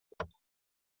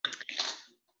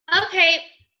Okay,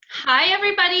 hi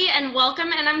everybody and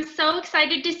welcome, and I'm so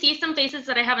excited to see some faces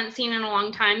that I haven't seen in a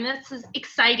long time. This is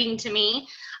exciting to me.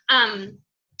 I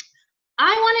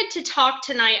wanted to talk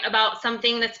tonight about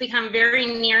something that's become very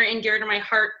near and dear to my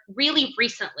heart really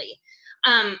recently.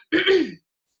 I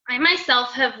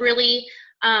myself have really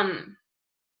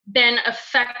been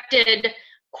affected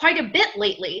quite a bit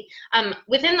lately.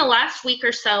 Within the last week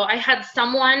or so, I had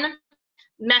someone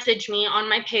message me on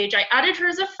my page. I added her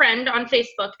as a friend on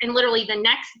Facebook, and literally the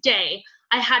next day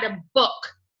I had a book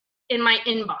in my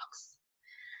inbox.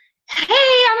 Hey,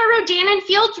 I'm a Rodan and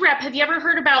Fields rep. Have you ever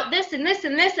heard about this and this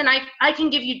and this? And I can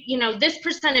give you, this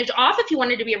percentage off if you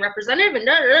wanted to be a representative, and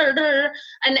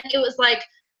and it was like,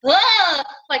 whoa,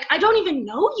 like, I don't even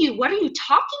know you. What are you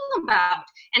talking about?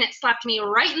 And it slapped me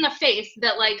right in the face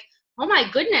that, like, oh my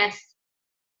goodness,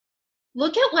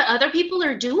 look at what other people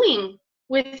are doing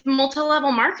with multi-level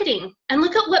marketing, and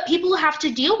look at what people have to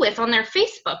deal with on their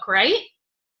Facebook, right?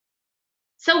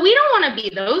 So we don't want to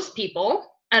be those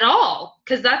people at all,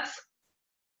 because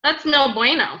that's no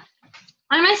bueno.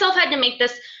 I myself had to make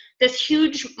this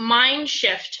huge mind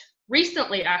shift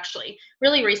recently, actually,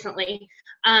 really recently.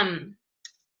 I'm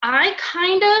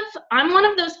one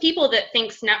of those people that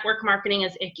thinks network marketing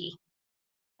is icky,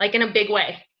 like in a big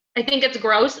way. I think it's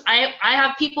gross. I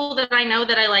have people that I know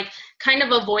that I like kind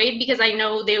of avoid because I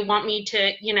know they want me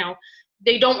to,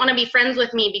 they don't want to be friends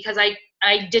with me because I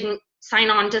didn't sign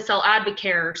on to sell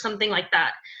Advocare or something like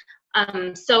that.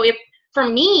 So for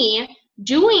me,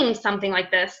 doing something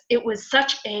like this, it was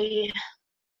such a,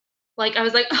 like, I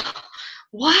was like, oh,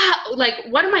 wow, like,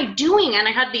 what am I doing? And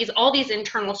I had all these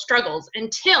internal struggles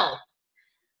until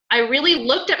I really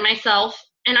looked at myself.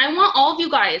 And I want all of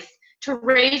you guys to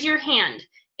raise your hand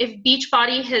if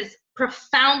Beachbody has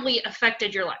profoundly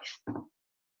affected your life.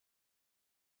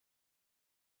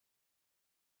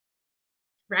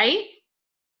 Right?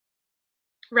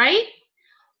 Right?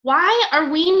 Why are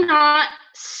we not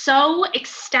so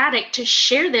ecstatic to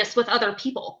share this with other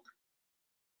people?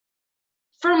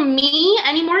 For me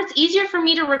anymore, it's easier for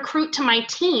me to recruit to my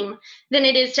team than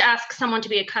it is to ask someone to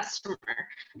be a customer,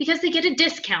 because they get a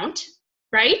discount,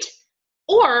 right?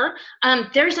 Or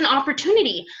there's an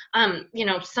opportunity,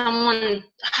 someone,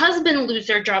 husband lose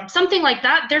their job, something like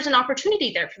that. There's an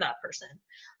opportunity there for that person.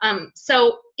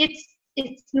 So it's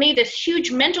made this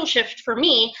huge mental shift for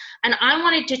me, and I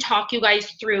wanted to talk you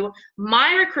guys through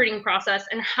my recruiting process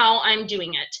and how I'm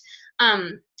doing it.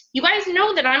 You guys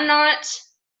know that I'm not,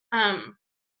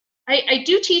 I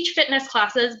do teach fitness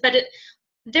classes, but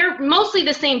they're mostly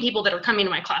the same people that are coming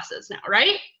to my classes now,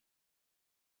 right?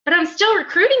 But I'm still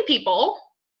recruiting people,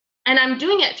 and I'm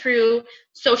doing it through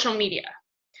social media.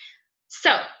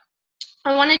 So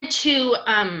I wanted to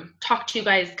talk to you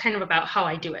guys kind of about how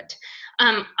I do it.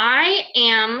 I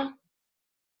am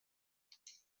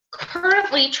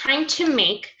currently trying to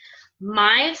make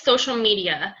my social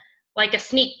media like a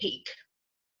sneak peek,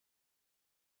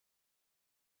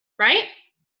 right?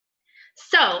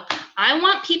 So I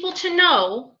want people to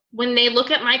know when they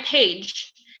look at my page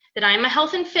that I'm a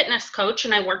health and fitness coach,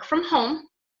 and I work from home.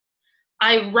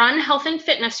 I run health and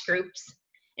fitness groups,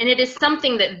 and it is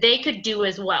something that they could do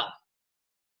as well.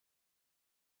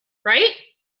 Right?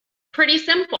 Pretty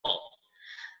simple.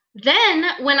 Then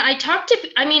when I talk to,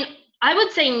 I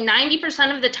would say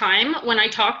 90% of the time when I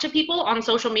talk to people on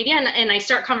social media and I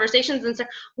start conversations and say,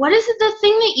 what is the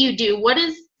thing that you do? What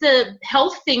is the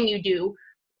health thing you do?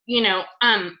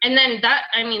 And then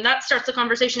that starts the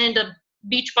conversation into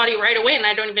Beachbody right away, and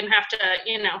I don't even have to,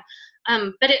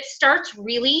 but it starts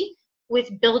really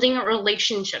with building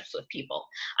relationships with people.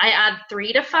 I add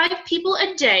 3 to 5 people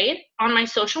a day on my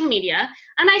social media,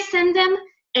 and I send them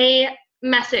a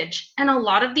message. And a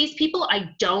lot of these people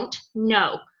I don't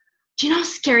know. Do you know how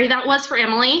scary that was for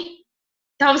Emily?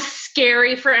 That was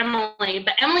scary for Emily,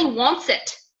 but Emily wants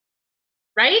it,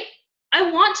 right? I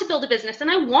want to build a business,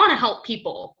 and I want to help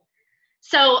people.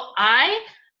 So I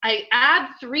add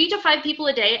 3 to 5 people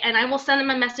a day, and I will send them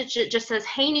a message that just says,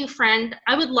 hey, new friend,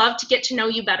 I would love to get to know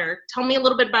you better. Tell me a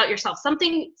little bit about yourself,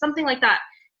 something like that.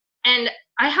 And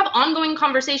I have ongoing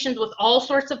conversations with all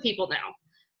sorts of people now.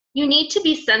 You need to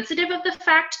be sensitive of the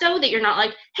fact, though, that you're not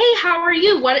like, hey, how are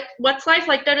you? What's life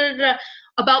like?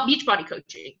 About Beachbody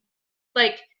coaching.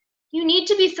 Like, you need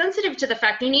to be sensitive to the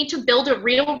fact you need to build a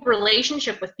real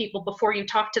relationship with people before you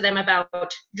talk to them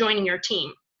about joining your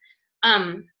team.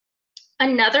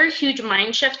 Another huge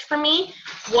mind shift for me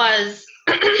was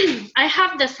I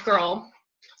have this girl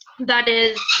that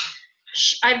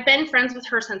I've been friends with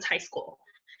her since high school.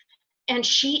 And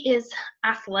she is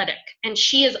athletic, and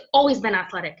she has always been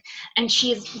athletic. And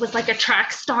she was like a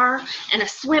track star and a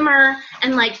swimmer,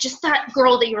 and like just that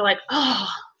girl that you were like, oh,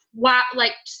 wow,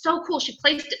 like so cool. She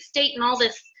placed at state and all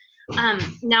this.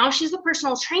 Now she's a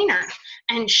personal trainer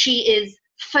and she is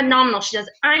phenomenal. She does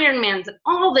Ironmans and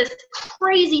all this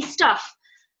crazy stuff.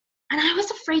 And I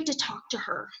was afraid to talk to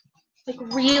her, like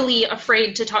really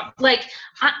afraid to talk. Like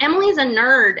Emily's a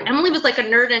nerd. Emily was like a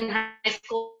nerd in high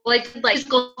school, like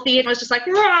school theater was just like,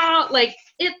 rah, like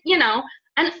it, you know.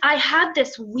 And I had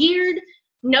this weird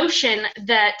notion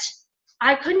that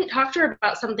I couldn't talk to her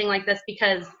about something like this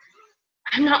because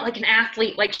I'm not like an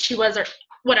athlete like she was or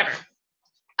whatever.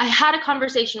 I had a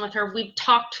conversation with her. We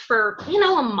talked for,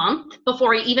 a month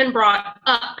before I even brought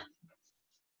up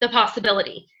the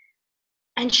possibility.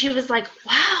 And she was like,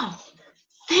 wow,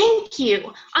 thank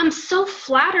you. I'm so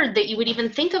flattered that you would even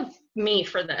think of me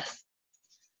for this.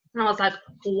 And I was like,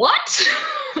 what?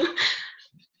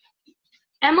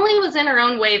 Emily was in her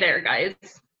own way there, guys.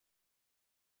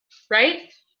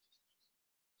 Right?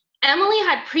 Emily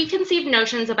had preconceived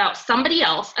notions about somebody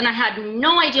else, and I had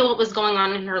no idea what was going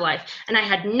on in her life. And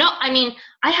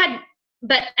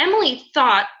but Emily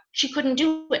thought she couldn't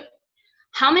do it.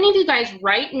 How many of you guys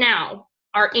right now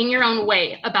are in your own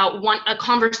way about a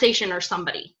conversation or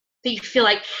somebody that you feel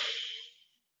like,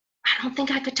 I don't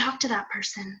think I could talk to that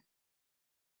person?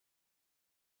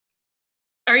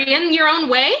 Are you in your own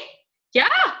way? Yeah.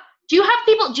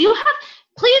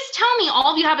 Please tell me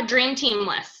all of you have a dream team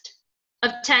list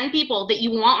of 10 people that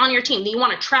you want on your team, that you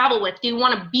want to travel with, that you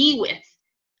want to be with,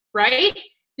 right?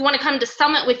 You want to come to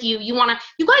Summit with you. You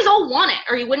guys all want it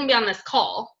or you wouldn't be on this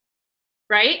call,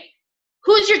 right?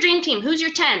 Who's your dream team? Who's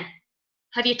your 10?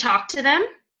 Have you talked to them?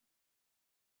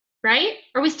 Right?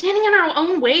 Are we standing in our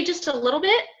own way just a little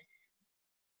bit?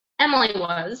 Emily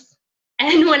was.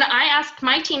 And when I asked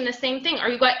my team the same thing,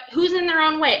 who's in their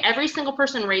own way? Every single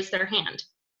person raised their hand.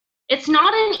 It's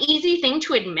not an easy thing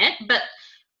to admit, but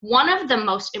one of the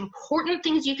most important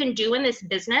things you can do in this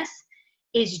business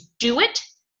is do it,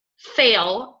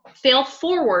 fail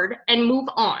forward, and move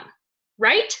on,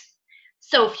 right?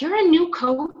 So if you're a new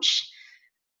coach,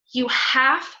 you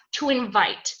have to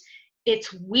invite.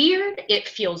 It's weird. It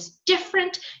feels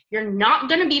different. You're not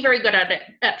going to be very good at it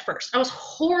at first. I was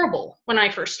horrible when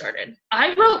I first started.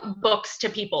 I wrote books to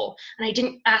people, and I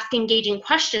didn't ask engaging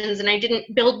questions, and I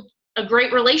didn't build a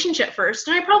great relationship first,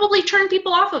 and I probably turned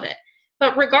people off of it.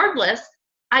 But regardless,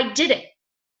 I did it,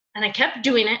 and I kept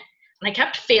doing it, and I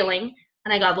kept failing,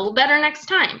 and I got a little better next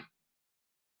time,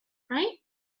 right?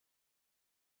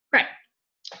 Right.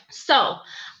 So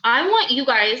I want you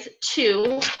guys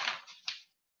to,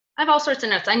 I have all sorts of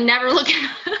notes. I never look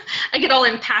at, I get all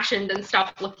impassioned and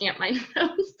stop looking at my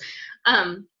notes.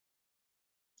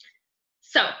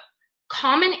 So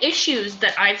common issues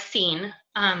that I've seen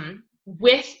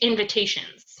with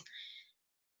invitations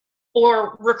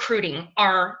or recruiting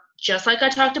are, just like I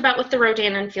talked about with the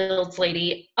Rodan and Fields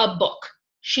lady, a book.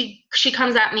 She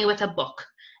comes at me with a book,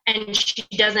 and she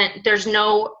doesn't, there's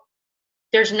no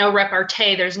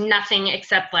repartee. There's nothing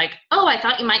except like, oh, I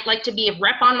thought you might like to be a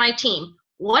rep on my team.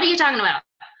 What are you talking about?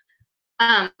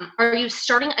 Are you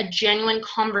starting a genuine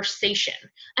conversation?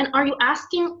 And are you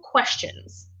asking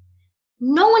questions?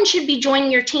 No one should be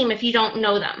joining your team if you don't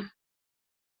know them.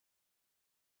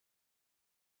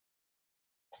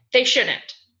 They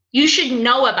shouldn't. You should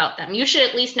know about them. You should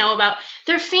at least know about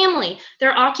their family,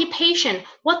 their occupation,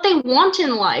 what they want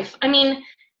in life. I mean,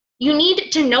 you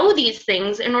need to know these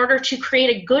things in order to create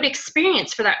a good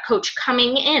experience for that coach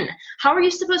coming in. How are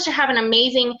you supposed to have an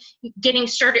amazing getting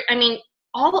started? I mean,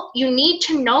 you need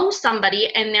to know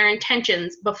somebody and their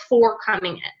intentions before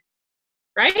coming in,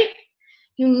 right?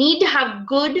 You need to have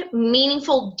good,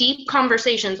 meaningful, deep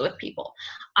conversations with people.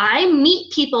 I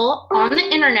meet people on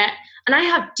the internet, and I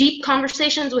have deep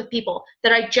conversations with people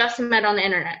that I just met on the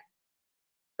internet,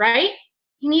 right?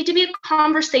 You need to be a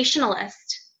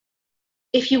conversationalist.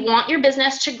 If you want your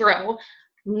business to grow,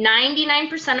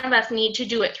 99% of us need to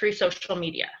do it through social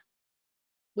media.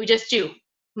 We just do.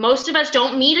 Most of us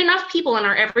don't meet enough people in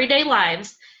our everyday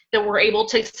lives that we're able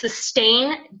to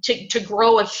sustain, to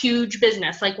grow a huge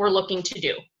business like we're looking to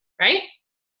do, right?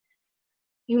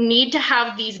 You need to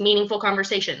have these meaningful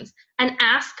conversations and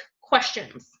ask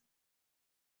questions.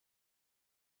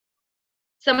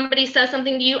 Somebody says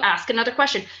something to you, ask another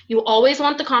question. You always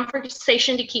want the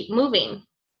conversation to keep moving.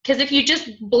 Because if you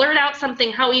just blurt out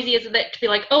something, how easy is it to be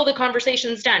like, oh, the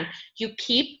conversation's done? You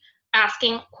keep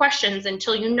asking questions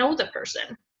until you know the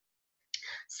person.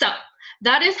 So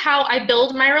that is how I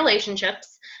build my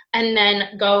relationships, and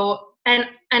then go and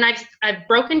I've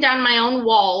broken down my own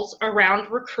walls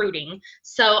around recruiting.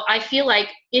 So I feel like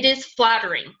it is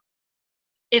flattering.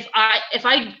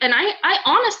 I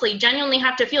honestly genuinely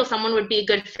have to feel someone would be a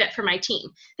good fit for my team.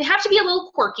 They have to be a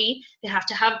little quirky. They have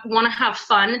to want to have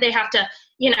fun. They have to,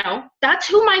 that's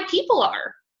who my people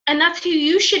are. And that's who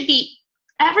you should be.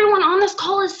 Everyone on this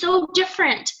call is so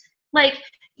different. Like,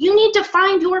 you need to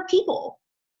find your people.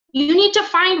 You need to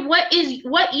find what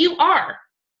you are.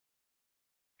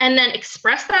 And then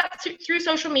express that through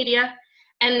social media.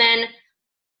 And then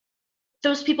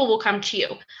those people will come to you.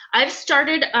 I've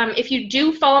started, if you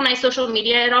do follow my social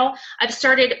media at all, I've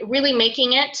started really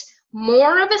making it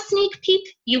more of a sneak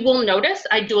peek. You will notice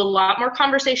I do a lot more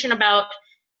conversation about,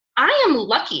 I am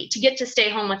lucky to get to stay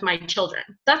home with my children.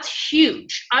 That's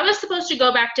huge. I was supposed to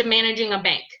go back to managing a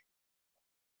bank.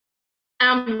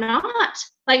 I'm not.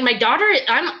 Like, my daughter,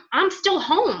 I'm still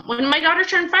home. When my daughter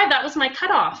turned 5, that was my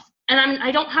cutoff. And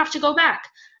I don't have to go back.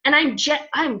 And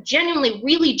I'm genuinely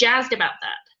really jazzed about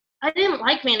that. I didn't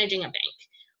like managing a bank.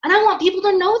 And I want people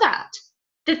to know that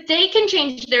they can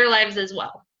change their lives as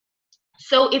well.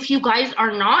 So if you guys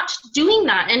are not doing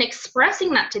that and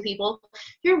expressing that to people,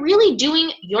 you're really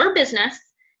doing your business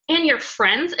and your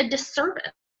friends a disservice.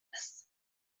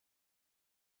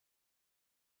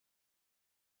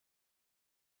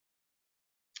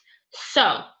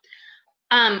 So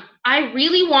I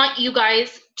really want you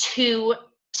guys to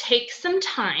take some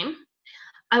time.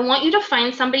 I want you to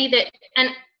find somebody that, and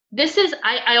this is,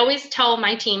 I always tell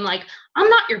my team, like, I'm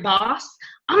not your boss.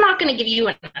 I'm not going to give you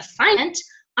an assignment.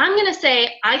 I'm going to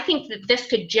say, I think that this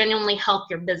could genuinely help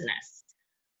your business.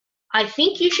 I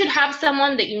think you should have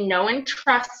someone that you know and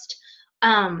trust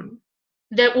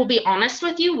that will be honest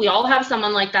with you. We all have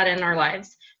someone like that in our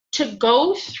lives, to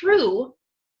go through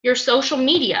your social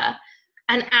media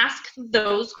and ask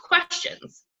those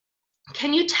questions.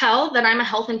 Can you tell that I'm a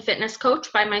health and fitness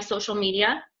coach by my social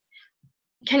media?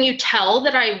 Can you tell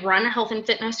that I run health and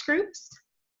fitness groups?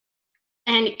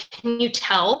 And can you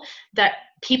tell that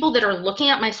people that are looking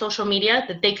at my social media,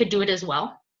 that they could do it as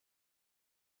well?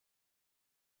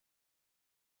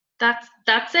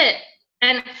 That's it.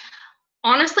 And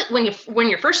honestly, when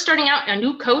you're first starting out, a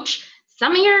new coach,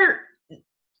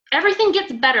 everything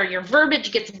gets better. Your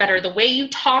verbiage gets better. The way you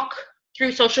talk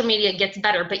through social media gets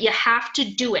better, but you have to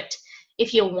do it.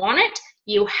 If you want it,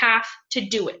 you have to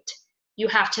do it. You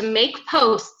have to make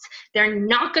posts. They're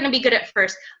not going to be good at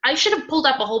first. I should have pulled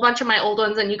up a whole bunch of my old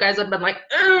ones and you guys would have been like,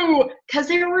 oh, because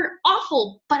they were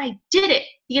awful, but I did it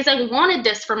because I wanted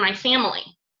this for my family.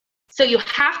 So you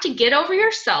have to get over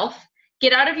yourself,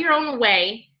 get out of your own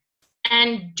way,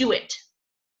 and do it.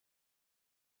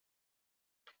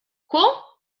 Cool?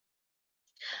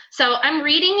 So I'm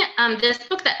reading this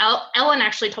book that Ellen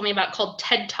actually told me about called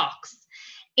TED Talks.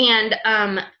 And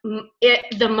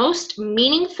the most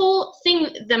meaningful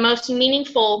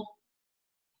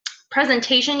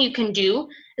presentation you can do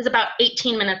is about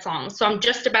 18 minutes long. So I'm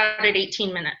just about at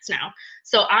 18 minutes now.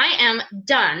 So I am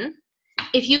done.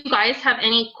 If you guys have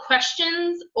any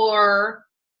questions or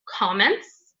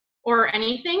comments or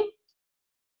anything,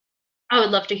 I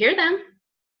would love to hear them.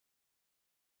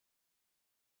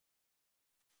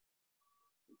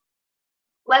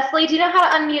 Leslie, do you know how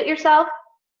to unmute yourself?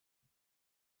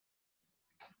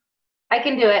 I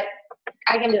can do it.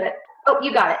 I can do it. Oh,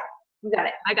 you got it. You got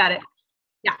it. I got it.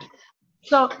 Yeah.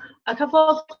 So a couple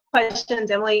of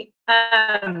questions, Emily.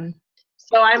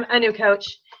 So I'm a new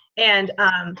coach, and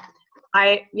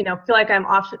I feel like I'm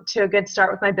off to a good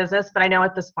start with my business, but I know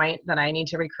at this point that I need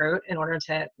to recruit in order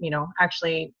to,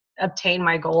 actually obtain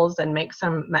my goals and make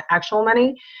some actual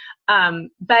money.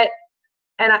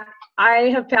 I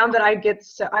have found that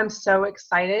I'm so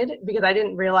excited because I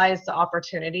didn't realize the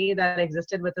opportunity that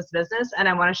existed with this business, and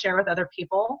I want to share with other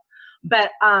people.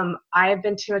 But I've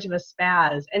been too much of a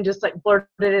spaz and just like blurted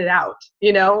it out,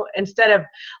 instead of,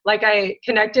 like, I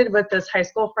connected with this high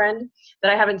school friend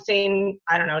that I haven't seen,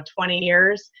 20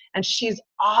 years. And she's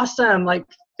awesome, like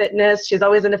fitness. She's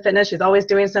always into fitness. She's always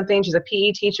doing something. She's a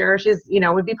PE teacher. She's,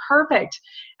 would be perfect.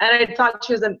 And I thought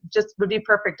she would be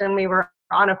perfect. And we were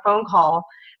on a phone call.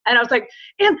 And I was like,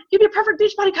 you'd be a perfect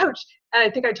Beachbody coach. And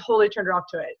I think I totally turned her off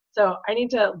to it. So I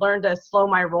need to learn to slow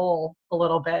my roll a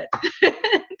little bit. I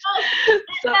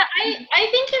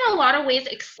think in a lot of ways,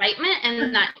 excitement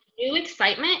and that new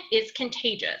excitement is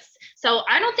contagious. So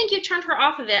I don't think you turned her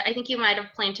off of it. I think you might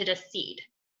have planted a seed.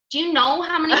 Do you know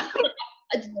how many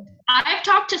I've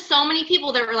talked to so many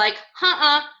people that were like,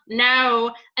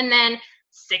 no. And then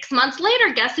 6 months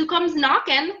later, guess who comes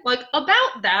knocking? Like,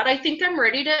 about that. I think I'm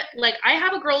ready to, like, I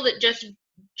have a girl that just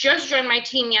joined my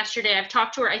team yesterday. I've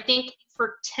talked to her, I think,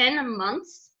 for 10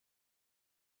 months.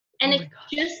 And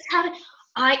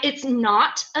it's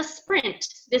not a sprint.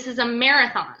 This is a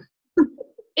marathon.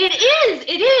 It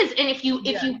is. And if you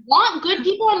want good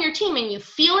people on your team and you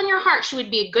feel in your heart she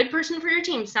would be a good person for your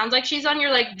team, sounds like she's on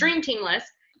your like dream team list,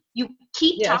 you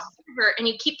keep talking to her and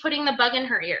you keep putting the bug in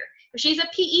her ear. If she's a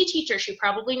PE teacher, she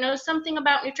probably knows something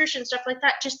about nutrition, stuff like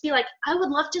that. Just be like, I would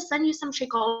love to send you some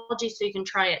Shakeology so you can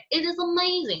try it. It is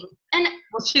amazing. And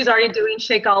well, she's already doing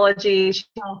Shakeology.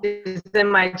 She's in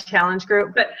my challenge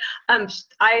group. But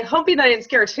I hope that I didn't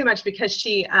scare her too much because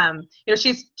she,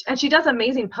 she does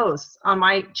amazing posts on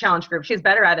my challenge group. She's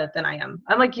better at it than I am.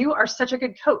 I'm like, you are such a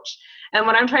good coach. And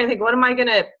when I'm trying to think, what am I going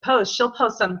to post? She'll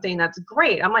post something that's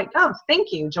great. I'm like, oh,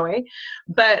 thank you, Joy.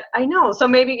 But I know. So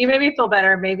maybe you made me feel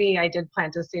better. Maybe I did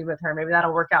plant a seed with her. Maybe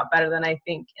that'll work out better than I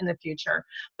think in the future.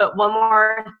 But one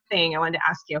more thing I wanted to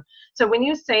ask you. So when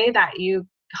you say that you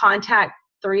contact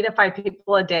 3 to 5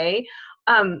 people a day,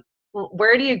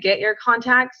 where do you get your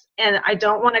contacts? And I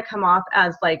don't want to come off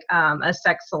as like a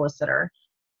sex solicitor.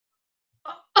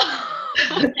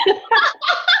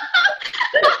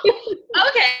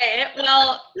 Okay,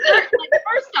 well,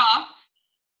 first off,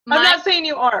 I'm not saying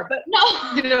you are, but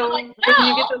no, you know, like, when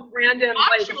you get this random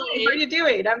actually, like, what are you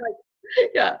doing? I'm like,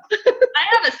 yeah. I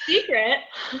have a secret.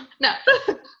 No.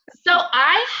 So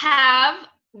I have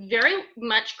very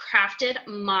much crafted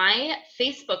my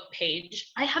Facebook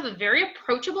page. I have a very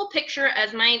approachable picture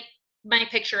as my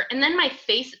picture, and then my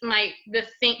face,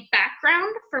 the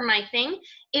background for my thing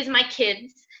is my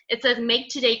kids. It says "Make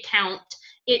Today Count."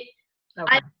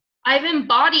 Okay. I've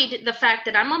embodied the fact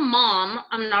that I'm a mom.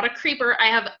 I'm not a creeper. I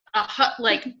have a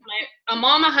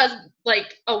mom, a husband,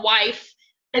 like a wife.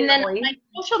 And then on my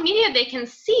social media, they can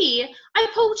see I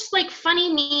post like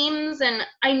funny memes and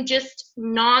I'm just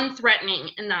non-threatening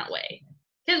in that way.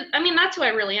 Because, I mean, that's who I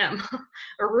really am.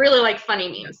 I really like funny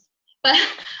memes. But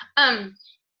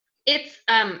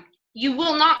you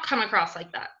will not come across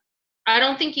like that. I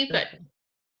don't think you could.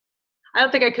 I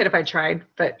don't think I could if I tried,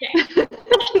 but. Okay.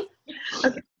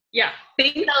 Okay. Yeah.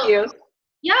 Thank you.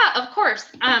 Yeah, of course.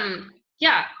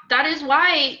 Yeah, that is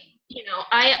why,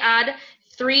 I add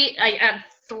three,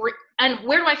 and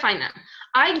where do I find them?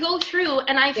 I go through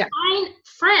and I find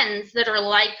friends that are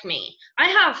like me. I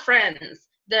have friends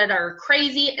that are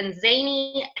crazy and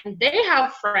zany, and they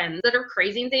have friends that are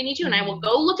crazy and zany too. And I will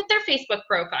go look at their Facebook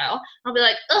profile. I'll be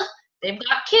like, ugh, they've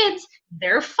got kids.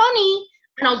 They're funny.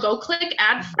 And I'll go click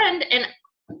add friend. And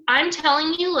I'm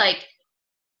telling you, like,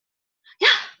 yeah,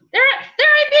 there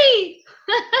I be.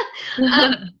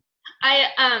 I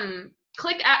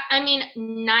click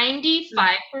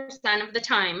 95% of the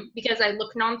time, because I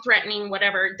look non-threatening,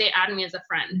 whatever, they add me as a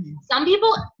friend. Some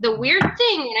people, the weird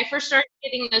thing, when I first started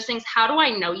getting those things, how do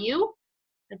I know you?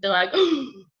 I'd be like,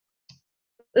 and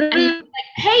like,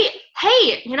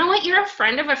 hey, you know what? You're a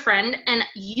friend of a friend, and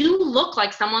you look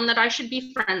like someone that I should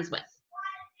be friends with.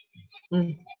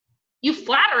 You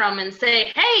flatter them and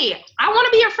say, hey, I want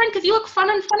to be your friend because you look fun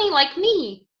and funny like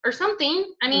me, or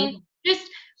something. I mean, just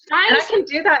find. And I can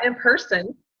do that in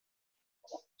person.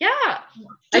 Yeah. I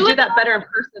do that better in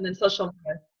person than social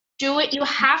media. Do it. You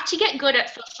have to get good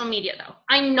at social media, though.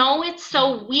 I know it's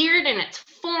so weird and it's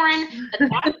foreign, but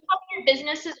that's how your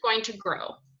business is going to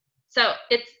grow. So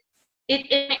it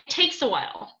takes a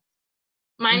while.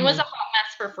 Mine was a hot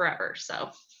mess for forever.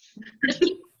 So just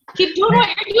keep doing what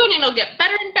you're doing, and it'll get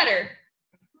better and better.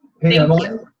 Hey,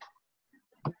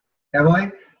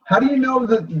 Emily, how do you know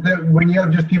that when you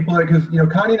have just people that, because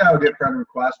Connie and I will get friend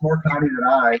requests, more Connie than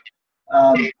I.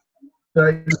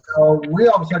 But we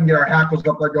all of a sudden get our hackles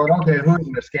up, like going, okay, who is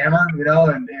it, a scammer? And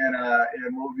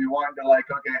we'll be wanting to, like,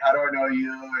 okay, how do I know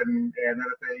you? And then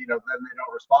if they then they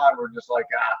don't respond, we're just like,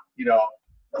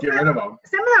 get rid of them.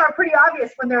 Some of them are pretty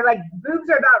obvious when they're like, boobs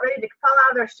are about ready to fall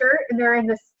out of their shirt and they're in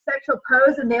this sexual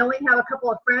pose and they only have a couple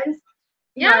of friends.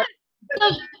 Yeah.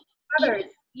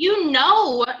 You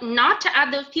know not to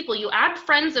add those people. You add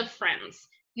friends of friends.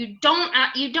 You don't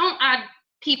add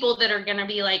people that are gonna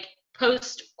be like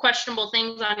post questionable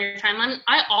things on your timeline.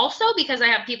 I also, because I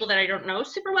have people that I don't know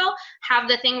super well, have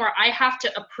the thing where I have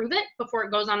to approve it before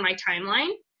it goes on my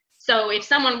timeline. So if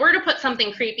someone were to put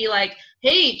something creepy like,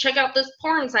 hey, check out this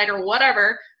porn site or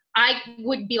whatever, I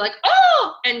would be like,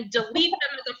 oh, and delete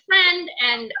them as a friend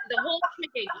and the whole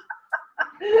thing.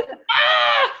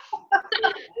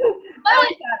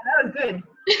 That was good.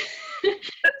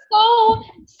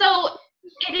 So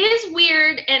it is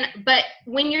weird, but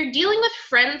when you're dealing with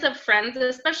friends of friends,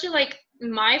 especially like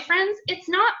my friends, it's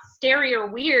not scary or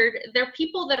weird. They're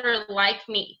people that are like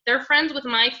me. They're friends with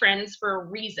my friends for a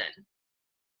reason.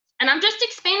 And I'm just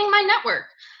expanding my network.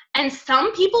 And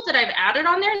some people that I've added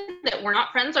on there that were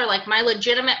not friends are like my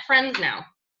legitimate friends now.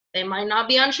 They might not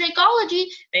be on Shakeology.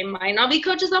 They might not be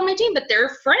coaches on my team, but they're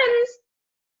friends.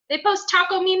 They post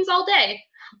taco memes all day.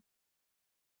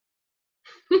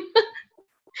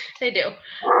 They do.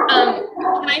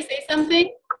 Can I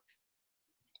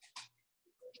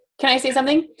say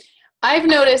something? I've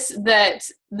noticed that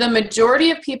the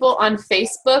majority of people on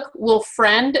Facebook will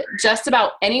friend just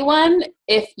about anyone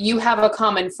if you have a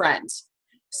common friend.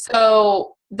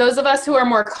 So those of us who are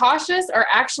more cautious are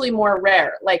actually more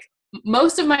rare. Like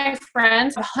most of my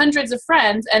friends have hundreds of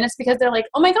friends, and it's because they're like,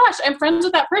 oh my gosh, I'm friends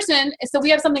with that person, so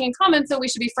we have something in common, so we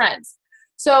should be friends.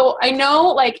 So I know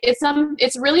like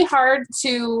it's really hard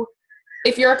to,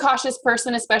 if you're a cautious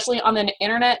person, especially on the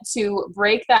internet, to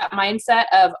break that mindset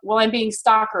of, well, I'm being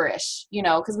stalkerish, you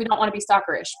know, because we don't want to be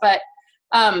stalkerish. But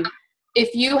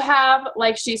if you have,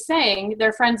 like she's saying,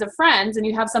 they're friends of friends and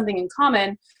you have something in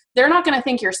common, they're not going to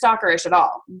think you're stalkerish at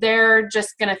all. They're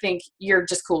just going to think you're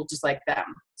just cool, just like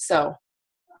them. So,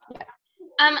 yeah.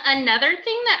 Another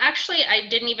thing that actually I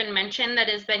didn't even mention that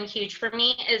has been huge for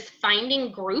me is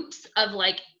finding groups of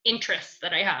like interests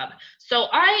that I have. So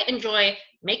I enjoy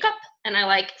makeup and I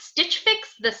like Stitch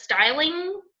Fix, the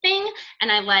styling thing,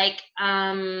 and I like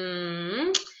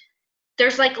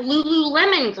there's like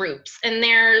Lululemon groups and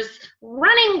there's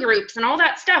running groups and all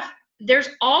that stuff. There's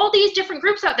all these different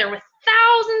groups out there with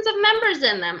thousands of members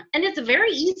in them, and it's very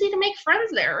easy to make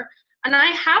friends there. And I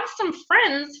have some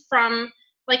friends from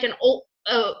like an old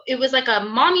it was like a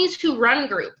mommies who run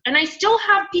group, and I still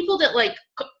have people that like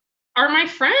are my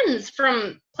friends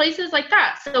from places like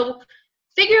that. So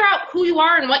figure out who you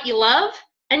are and what you love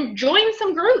and join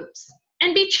some groups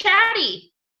and be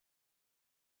chatty.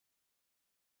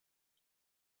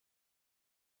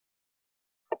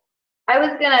 I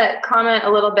was gonna comment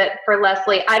a little bit for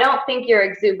Leslie. I don't think your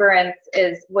exuberance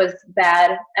was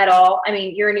bad at all. I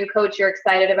mean, you're a new coach, you're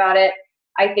excited about it.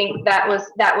 I think that was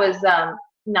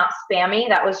not spammy,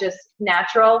 that was just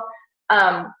natural.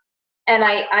 And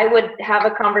I would have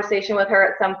a conversation with her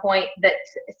at some point that,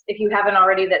 if you haven't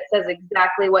already, that says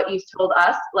exactly what you told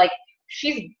us. Like,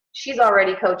 she's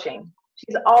already coaching.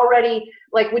 She's already,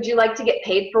 like, would you like to get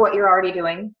paid for what you're already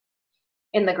doing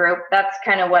in the group? That's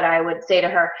kind of what I would say to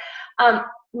her.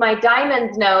 My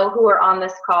diamonds know, who are on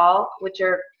this call, which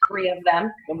are 3 of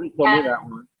them. Somebody told me that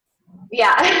one.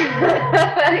 Yeah.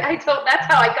 That's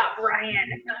how I got Brian.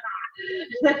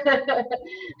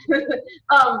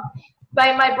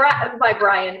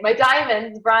 My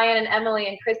diamonds, Brian and Emily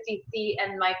and Christy C,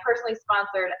 and my personally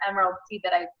sponsored Emerald C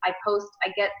that I post.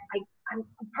 I'm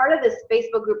part of this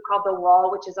Facebook group called The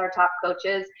Wall, which is our top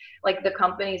coaches, like the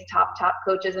company's top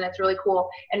coaches, and it's really cool.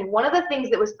 And one of the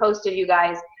things that was posted, you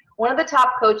guys, one of the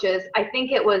top coaches, I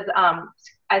think it was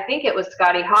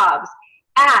Scotty Hobbs,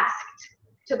 asked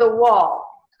to The Wall.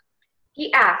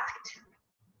 He asked,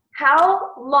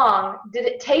 how long did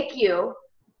it take you,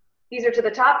 these are to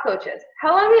the top coaches,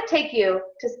 how long did it take you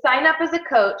to sign up as a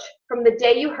coach from the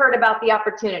day you heard about the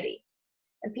opportunity?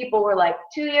 And people were like,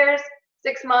 2 years,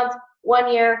 6 months,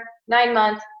 1 year, 9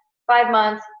 months, 5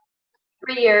 months,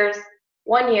 3 years,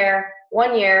 1 year,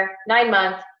 1 year, 9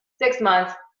 months, 6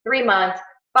 months, 3 months,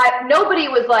 5. Nobody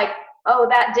was like, oh,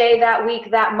 that day, that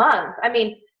week, that month. I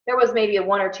mean, there was maybe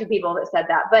 1 or 2 people that said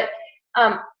that. But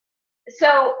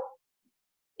so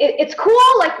it's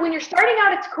cool. Like, when you're starting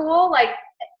out, it's cool. Like,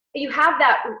 you have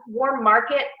that warm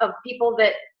market of people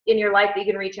that in your life that you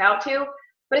can reach out to.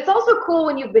 But it's also cool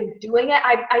when you've been doing it.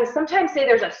 I sometimes say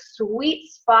there's a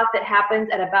sweet spot that happens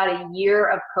at about a year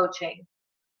of coaching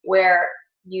where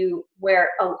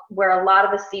a lot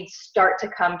of the seeds start to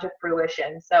come to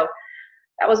fruition. So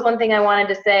that was one thing I wanted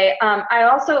to say. I'm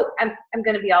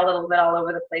going to be a little bit all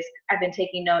over the place. I've been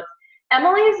taking notes.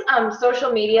 Emily's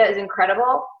social media is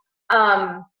incredible.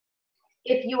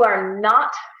 If you are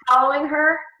not following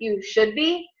her, you should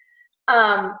be.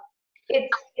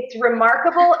 It's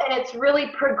remarkable, and it's really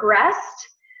progressed.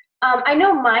 I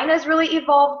know mine has really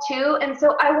evolved too, and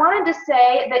so I wanted to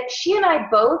say that she and I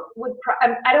both would,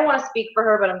 I don't want to speak for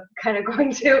her, but I'm kind of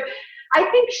going to. I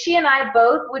think she and I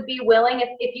both would be willing,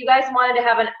 if you guys wanted to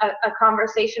have a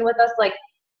conversation with us, like,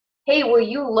 hey, will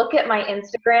you look at my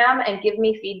Instagram and give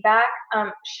me feedback?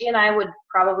 She and I would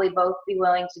probably both be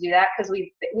willing to do that, because we've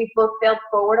both failed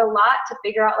forward a lot to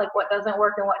figure out like what doesn't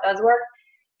work and what does work.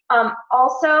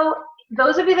 Also,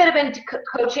 those of you that have been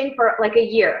coaching for like a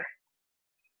year,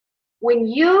 when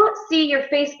you see your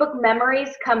Facebook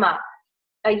memories come up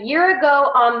a year ago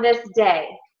on this day,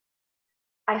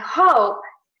 I hope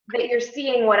that you're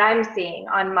seeing what I'm seeing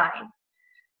on mine.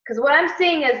 Because what I'm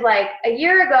seeing is, like, a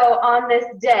year ago on this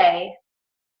day,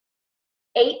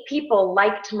 8 people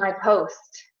liked my post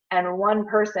and 1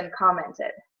 person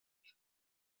commented.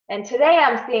 And today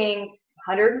I'm seeing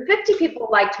 150 people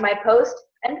liked my post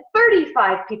and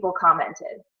 35 people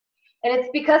commented. And it's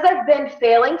because I've been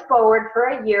failing forward for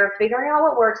a year, figuring out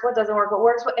what works, what doesn't work, what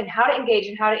works, and how to engage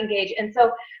and how to engage. And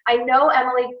so I know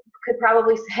Emily could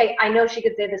probably say, I know she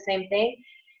could say the same thing.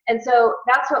 And so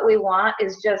that's what we want,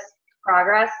 is just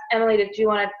progress. Emily, did you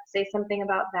want to say something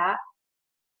about that?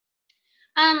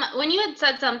 When you had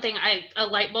said something, a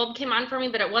light bulb came on for me,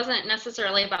 but it wasn't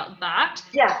necessarily about that.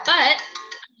 Yeah. But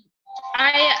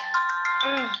I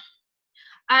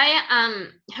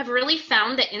have really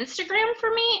found that Instagram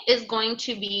for me is going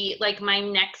to be like my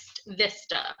next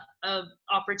vista of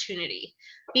opportunity,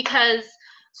 because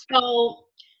so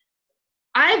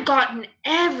I've gotten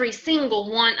every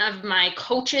single one of my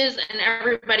coaches and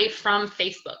everybody from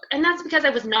Facebook. And that's because I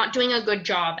was not doing a good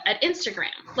job at Instagram.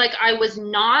 Like, I was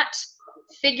not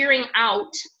figuring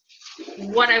out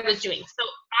what I was doing. So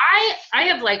I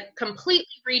have like completely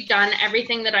redone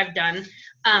everything that I've done.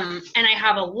 And I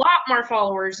have a lot more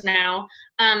followers now.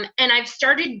 And I've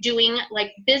started doing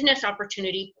like business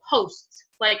opportunity posts.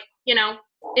 Like, you know,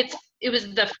 it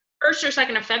was the 1st or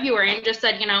 2nd of February, and just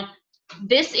said, you know,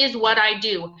 this is what I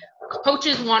do.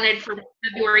 Coaches wanted for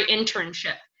February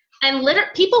internship. And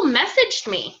people messaged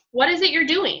me, what is it you're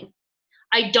doing?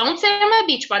 I don't say I'm a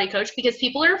Beachbody coach because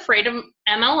people are afraid of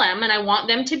MLM, and I want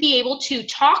them to be able to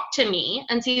talk to me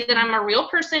and see that I'm a real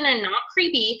person and not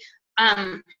creepy.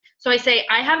 So I say,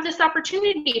 I have this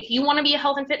opportunity if you want to be a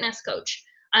health and fitness coach.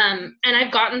 And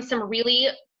I've gotten some really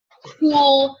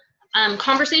cool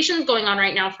conversations going on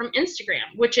right now from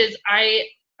Instagram, which is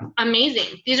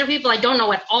amazing. These are people I don't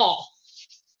know at all.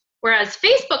 Whereas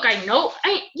Facebook, I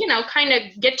kind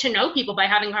of get to know people by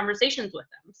having conversations with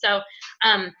them. So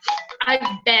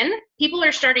people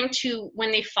are starting to,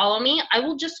 when they follow me, I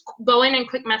will just go in and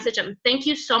quick message them. Thank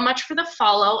you so much for the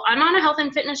follow. I'm on a health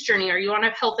and fitness journey. Are you on a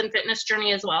health and fitness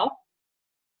journey as well?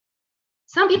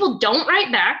 Some people don't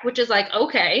write back, which is like,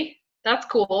 okay, that's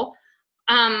cool.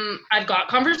 I've got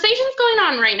conversations going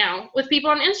on right now with people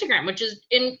on Instagram, which is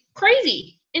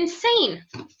crazy, insane.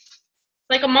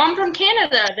 Like a mom from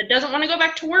Canada that doesn't want to go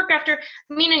back to work after,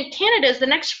 and Canada is the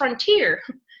next frontier.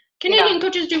 Canadian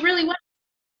coaches do really well.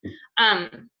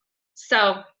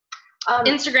 So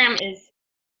Instagram is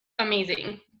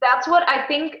amazing. That's what I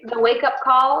think the wake-up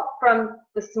call from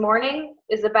this morning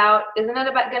is about. Isn't it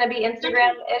about going to be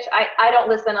Instagram-ish? I don't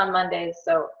listen on Mondays,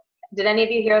 so did any of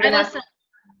you hear that?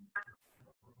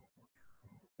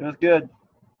 It was good.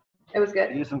 It was good.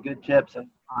 You used some good tips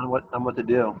on what to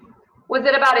do. Was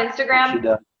it about Instagram? She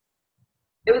does.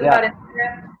 It was about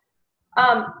Instagram.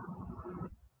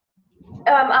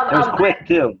 It was quick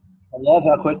too. I love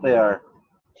how quick they are.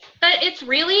 But it's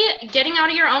really getting out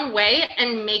of your own way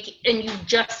and you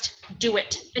just do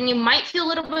it. And you might feel a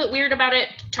little bit weird about it,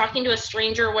 talking to a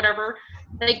stranger or whatever.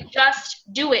 Like,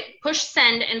 just do it. Push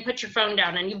send and put your phone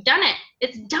down, and you've done it.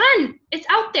 It's done. It's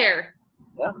out there.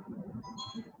 Yeah.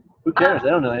 Who cares? They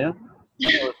don't know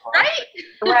you. Right?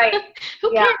 Right.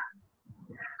 Who cares?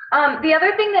 The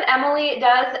other thing that Emily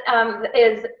does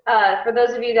is, for those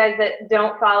of you guys that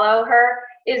don't follow her,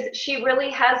 is she really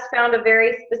has found a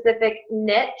very specific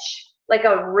niche, like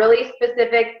a really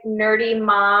specific nerdy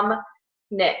mom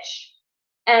niche.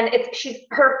 And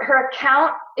her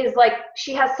account is like,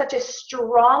 she has such a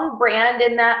strong brand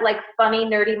in that, like, funny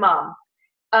nerdy mom.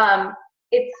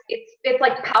 It's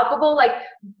like palpable, like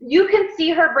you can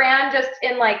see her brand just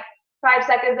in like 5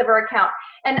 seconds of her account.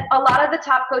 And a lot of the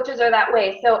top coaches are that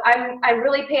way. So I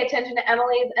really pay attention to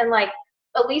Emily's, and like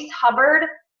Elise Hubbard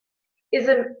is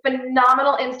a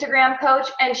phenomenal Instagram coach,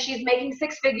 and she's making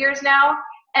 6 figures now.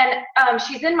 And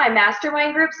she's in my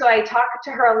mastermind group, so I talk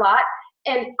to her a lot.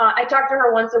 And I talk to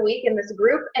her once a week in this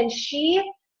group. And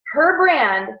her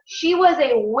brand, she was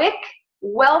a WIC,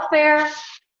 welfare,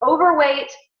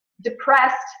 overweight,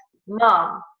 depressed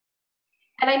mom.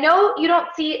 And I know you don't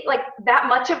see like that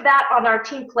much of that on our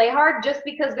team Play Hard, just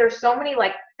because there's so many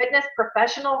like fitness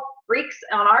professional freaks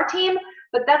on our team,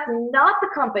 but that's not the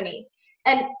company.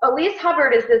 And Elise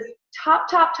Hubbard is this top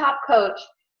coach,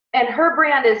 and her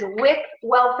brand is WIC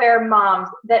welfare moms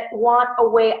that want a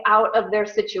way out of their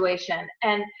situation.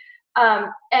 And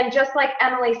just like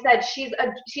Emily said,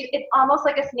 it's almost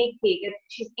like a sneak peek.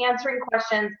 She's answering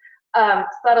questions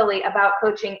subtly about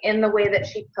coaching in the way that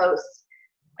she posts.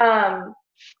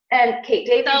 And Kate,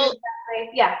 Dave,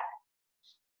 yeah.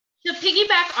 To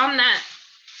piggyback on that,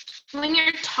 when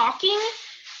you're talking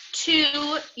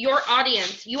to your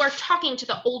audience, you are talking to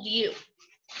the old you,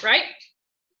 right?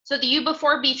 So the you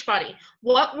before Beachbody.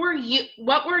 What were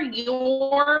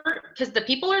your, because the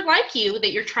people are like you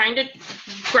that you're trying to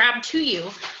grab to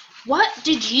you. What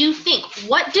did you think?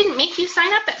 What didn't make you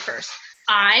sign up at first?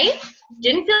 I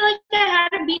didn't feel like I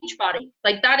had had beach body.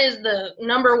 Like, that is the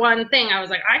number one thing. I was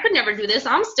like, I could never do this.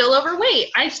 I'm still overweight.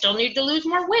 I still need to lose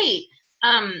more weight.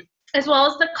 As well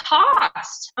as the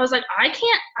cost. I was like, I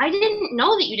didn't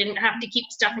know that you didn't have to keep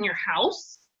stuff in your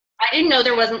house. I didn't know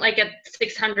there wasn't like a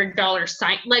 $600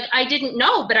 sign. Like, I didn't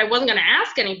know, but I wasn't going to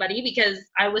ask anybody because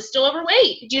I was still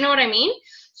overweight. Do you know what I mean?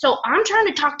 So I'm trying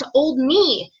to talk to old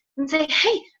me and say,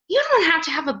 hey, you don't have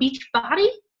to have a beach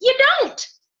body. You don't.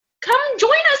 Come join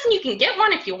us and you can get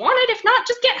one if you want it. If not,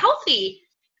 just get healthy.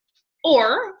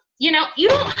 Or, you know, you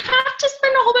don't have to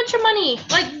spend a whole bunch of money.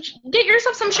 Like, get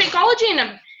yourself some Shakeology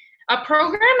and a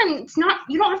program, and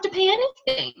you don't have to pay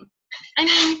anything. I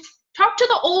mean, talk to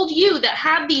the old you that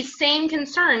had these same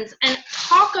concerns and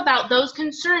talk about those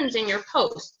concerns in your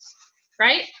posts,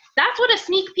 right? That's what a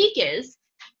sneak peek is.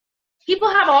 People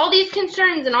have all these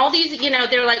concerns and all these, you know,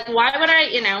 they're like, why would I,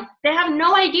 you know, they have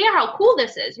no idea how cool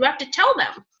this is. You have to tell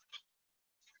them,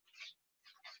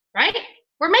 right?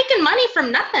 We're making money from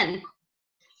nothing.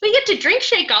 We get to drink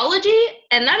Shakeology,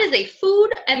 and that is a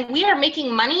food, and we are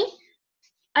making money.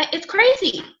 It's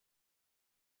crazy,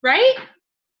 right?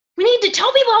 We need to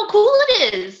tell people how cool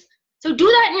it is. So do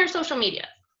that in your social media.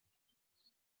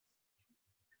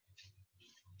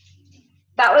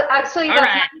 That was actually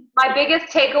my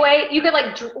biggest takeaway. You could,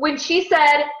 like, when she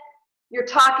said you're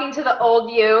talking to the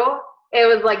old you, it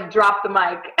was like, drop the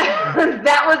mic.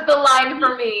 That was the line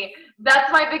for me.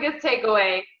 That's my biggest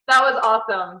takeaway. That was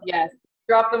awesome. Yes.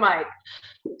 Drop the mic.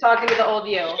 Talking to the old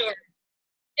you. Sure.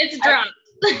 It's dropped.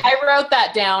 I wrote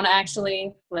that down,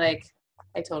 actually. Like,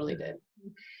 I totally did.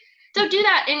 So do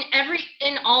that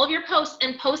in all of your posts,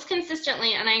 and post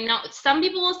consistently. And I know some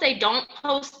people will say don't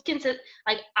post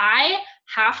like, I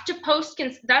have to post.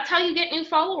 That's how you get new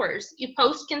followers. You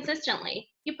post consistently.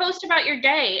 You post about your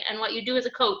day and what you do as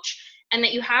a coach, and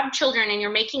that you have children and you're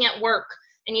making it work.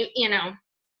 And you know.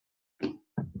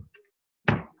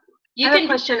 I have a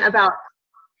question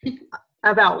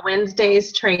about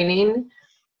Wednesday's training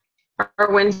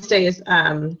or Wednesday's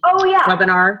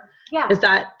webinar. Yeah. Is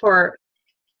that for?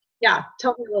 Yeah,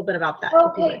 tell me a little bit about that.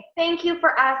 Okay, thank you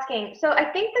for asking. So I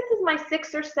think this is my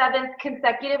 6th or 7th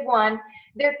consecutive one.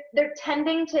 They're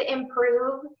tending to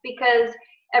improve because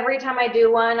every time I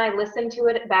do one, I listen to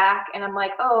it back and I'm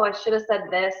like, oh, I should have said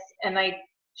this and I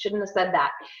shouldn't have said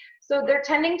that. So they're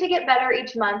tending to get better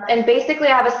each month. And basically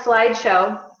I have a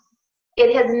slideshow.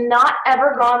 It has not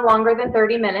ever gone longer than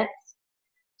 30 minutes.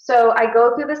 So I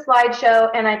go through the slideshow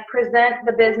and I present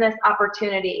the business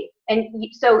opportunity. And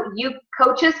so you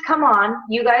coaches come on,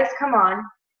 you guys come on,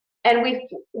 and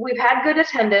we've had good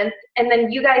attendance, and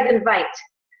then you guys invite.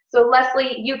 So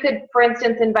Leslie, you could, for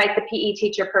instance, invite the PE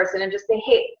teacher person and just say,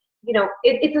 hey, you know,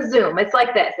 it's a Zoom. It's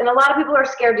like this. And a lot of people are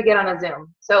scared to get on a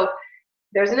Zoom. So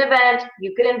there's an event.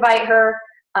 You could invite her.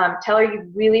 Tell her you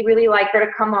really, really like her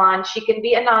to come on. She can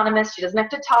be anonymous. She doesn't have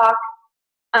to talk.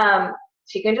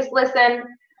 She can just listen.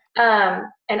 And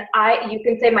you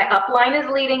can say my upline is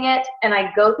leading it, and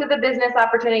I go through the business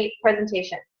opportunity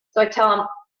presentation. So I tell them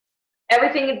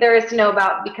everything there is to know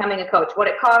about becoming a coach, what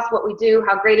it costs, what we do,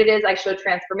 how great it is. I show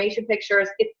transformation pictures.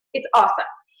 It's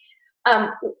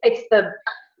awesome. It's the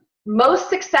most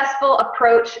successful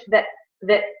approach that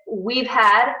we've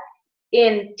had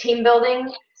in team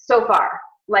building so far.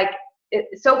 Like,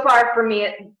 so far for me,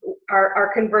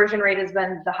 our conversion rate has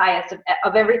been the highest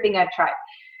of everything I've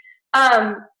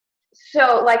tried.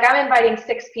 So like, I'm inviting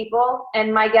 6 people,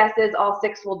 and my guess is all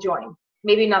 6 will join.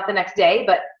 Maybe not the next day,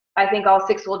 but I think all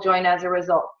 6 will join as a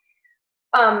result.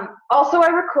 Also, I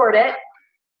record it,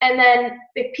 and then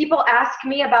if people ask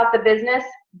me about the business,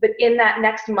 but in that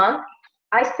next month,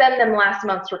 I send them last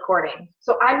month's recording.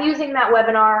 So I'm using that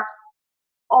webinar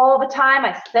all the time.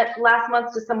 I sent last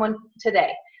month's to someone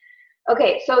today.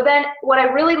 Okay, so then what I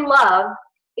really love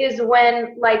is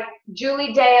when, like,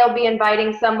 Julie Day will be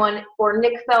inviting someone, or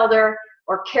Nick Felder,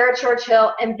 or Kara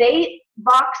Churchill, and they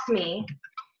box me.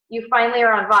 You finally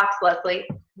are on Vox, Leslie.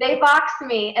 They box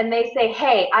me and they say,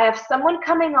 hey, I have someone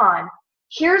coming on.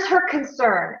 Here's her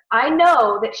concern. I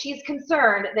know that she's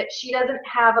concerned that she doesn't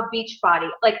have a beach body.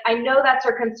 Like, I know that's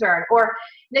her concern. Or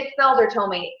Nick Felder told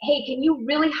me, hey, can you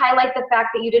really highlight the fact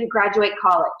that you didn't graduate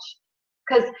college?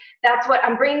 Because that's what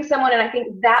I'm bringing someone, and I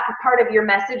think that part of your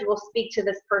message will speak to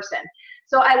this person.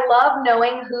 So I love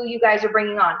knowing who you guys are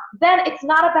bringing on. Then it's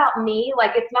not about me,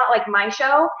 like, it's not like my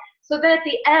show. So then at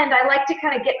the end, I like to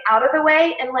kind of get out of the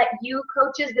way and let you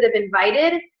coaches that have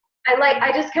invited,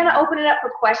 I just kind of open it up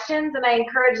for questions, and I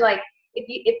encourage, like,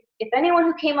 if anyone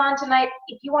who came on tonight,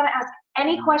 if you want to ask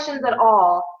any questions at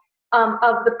all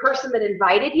of the person that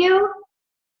invited you,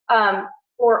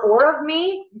 or of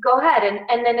me, go ahead,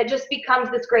 and then it just becomes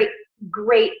this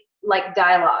great like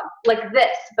dialogue like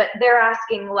this, but they're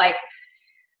asking like,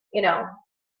 you know,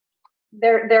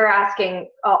 they're asking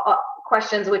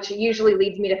questions, which usually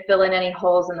leads me to fill in any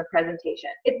holes in the presentation.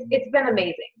 It's been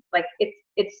amazing. Like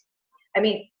I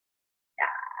mean,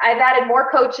 I've added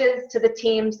more coaches to the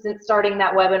team since starting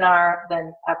that webinar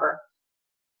than ever.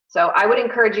 So I would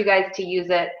encourage you guys to use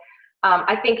it.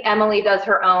 I think Emily does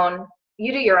her own.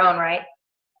 You do your own, right?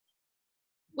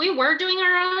 We were doing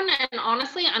our own, and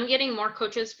honestly, I'm getting more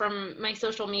coaches from my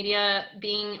social media.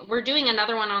 We're doing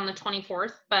another one on the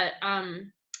 24th, but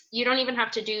you don't even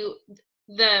have to do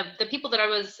the people that I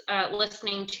was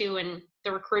listening to and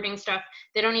the recruiting stuff.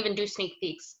 They don't even do sneak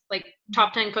peeks. Like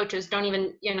top 10 coaches don't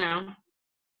even, you know.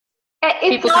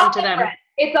 People come to them.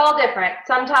 It's all different.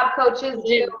 Some top coaches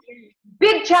do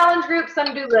big challenge groups,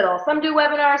 some do little. Some do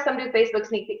webinars, some do Facebook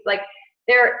sneak peeks. Like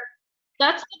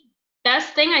that's the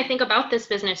best thing I think about this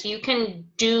business. You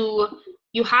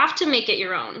have to make it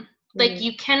your own. Like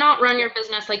you cannot run your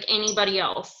business like anybody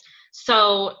else.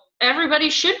 So everybody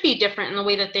should be different in the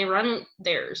way that they run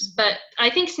theirs. But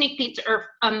I think sneak peeks are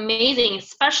amazing,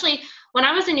 especially when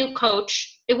I was a new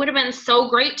coach. It would have been so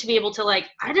great to be able to, like,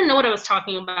 I didn't know what I was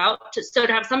talking about. So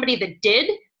to have somebody that did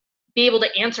be able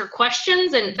to answer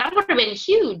questions, and that would have been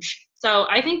huge. So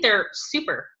I think they're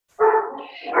super.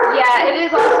 Yeah, it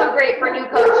is also great for new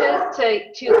coaches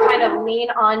to kind of lean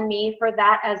on me for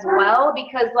that as well,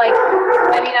 because like,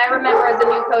 I mean, I remember as a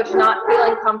new coach not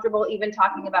feeling comfortable even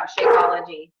talking about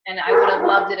Shakeology, and I would have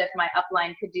loved it if my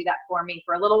upline could do that for me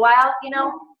for a little while, you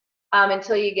know,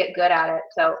 until you get good at it.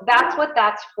 So that's what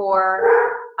that's for.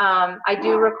 I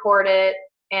do record it,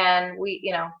 and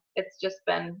it's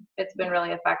been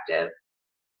really effective.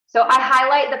 So I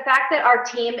highlight the fact that our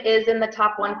team is in the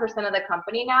top 1% of the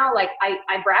company now. Like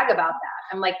I brag about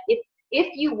that. I'm like, if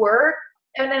you were,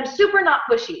 and I'm super not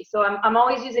pushy. So I'm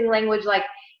always using language like,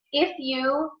 if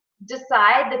you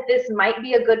decide that this might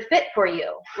be a good fit for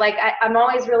you, like I'm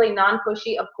always really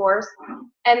non-pushy, of course.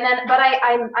 And then, but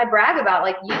I brag about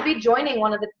like, you'd be joining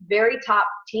one of the very top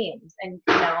teams, and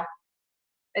you know,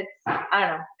 I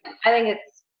don't know. I think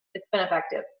it's been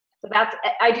effective. So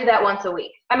I do that once a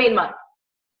week. Month.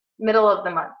 Middle of the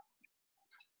month.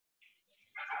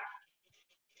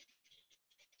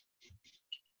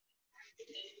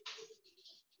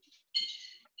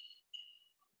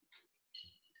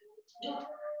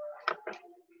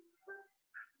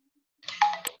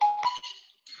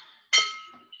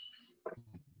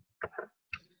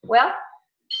 Well,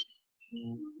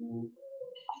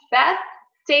 Beth,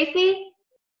 Stacy,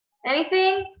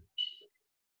 anything?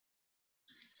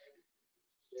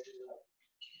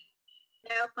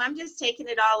 Nope, I'm just taking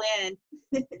it all in.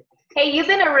 Hey, you've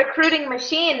been a recruiting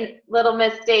machine, little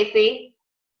Miss Stacy.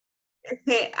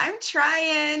 I'm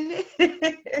trying. You're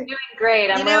doing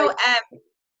great.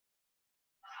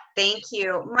 Thank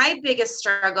you. My biggest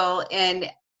struggle, and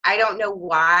I don't know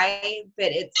why,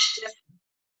 but it's just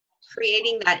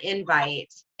creating that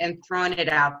invite and throwing it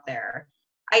out there.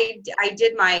 I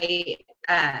did my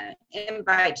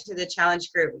invite to the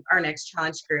challenge group, our next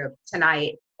challenge group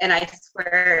tonight, and I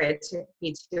swear it took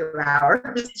me 2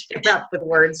 hours to come up with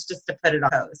words just to put it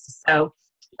on post. So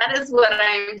that is what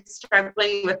I'm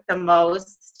struggling with the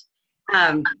most.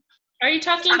 Are you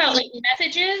talking about like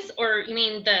messages, or you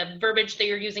mean the verbiage that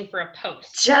you're using for a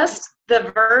post? Just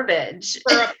the verbiage.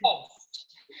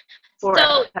 For a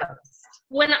post.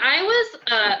 When I was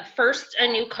first a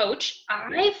new coach,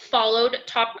 I followed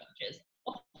top coaches,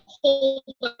 a whole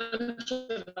bunch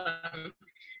of them.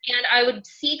 And I would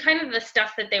see kind of the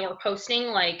stuff that they were posting,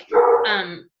 like,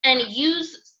 and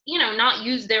use, not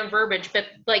use their verbiage, but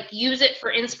like use it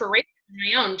for inspiration of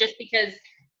my own, just because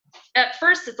at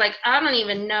first it's like, I don't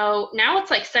even know. Now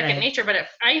it's like second nature, but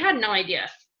I had no idea.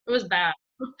 It was bad.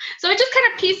 So I just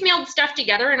kind of piecemealed stuff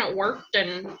together, and it worked.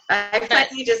 And I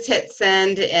finally just hit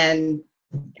send and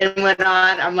went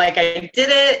on. I'm like, I did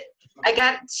it. I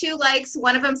got 2 likes.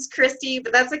 One of them's Christy,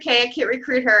 but that's okay. I can't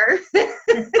recruit her.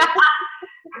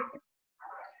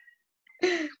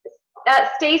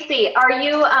 Stacy, is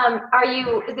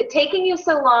it taking you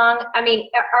so long?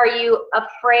 Are you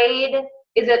afraid?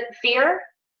 Is it fear?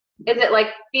 Is it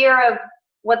like fear of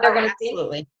what they're going to see?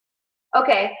 Absolutely.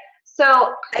 Okay.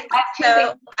 So I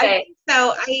have 2 things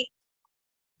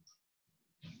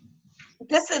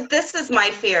to say. This is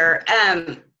my fear.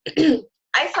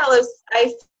 I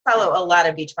follow a lot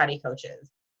of Beachbody coaches,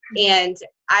 and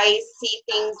I see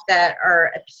things that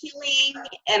are appealing,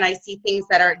 and I see things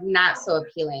that are not so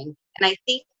appealing. And I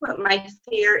think what my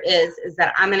fear is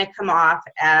that I'm going to come off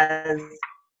as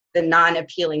the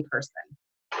non-appealing person.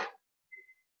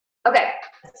 Okay.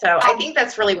 So I think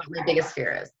that's really what my biggest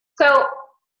fear is. So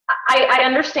I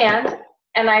understand.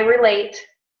 and I relate.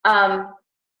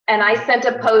 And I sent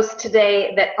a post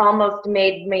today that almost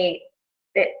made me,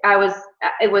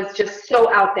 it was just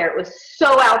so out there. It was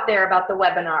so out there about the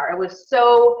webinar. It was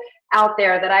so out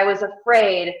there that I was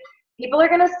afraid people are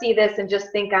going to see this and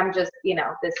just think I'm just,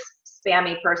 this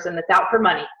spammy person that's out for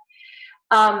money.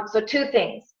 So two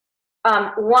things.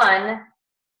 One,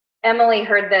 Emily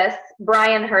heard this.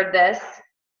 Brian heard this.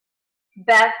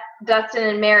 Beth, Dustin,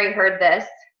 and Mary heard this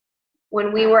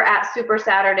when we were at Super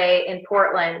Saturday in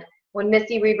Portland, when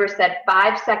Missy Reber said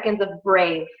 5 seconds of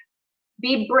brave.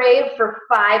 Be brave for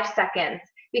 5 seconds,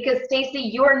 because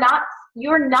Stacy, you're not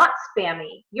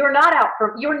spammy. You're not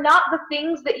you're not the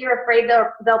things that you're afraid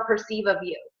they'll perceive of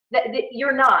you. That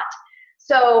you're not.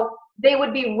 So they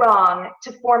would be wrong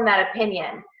to form that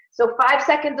opinion. So 5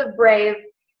 seconds of brave,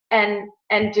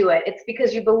 and do it. It's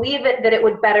because you believe that it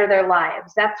would better their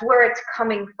lives. That's where it's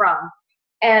coming from.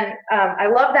 And I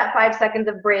love that 5 seconds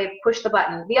of brave, push the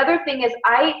button. The other thing is,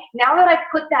 now that I've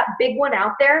put that big one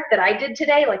out there that I did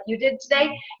today, like you did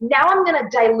today, now I'm going to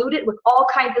dilute it with all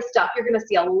kinds of stuff. You're going to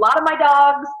see a lot of my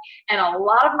dogs and a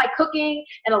lot of my cooking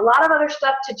and a lot of other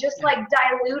stuff to just like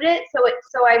dilute it.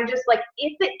 So I'm just like,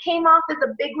 if it came off as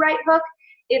a big right hook,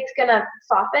 it's going to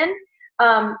soften.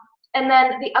 And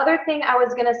then the other thing I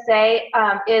was going to say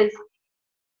is,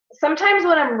 sometimes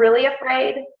when I'm really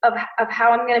afraid of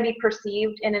how I'm going to be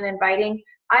perceived in an inviting,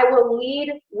 I will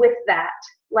lead with that.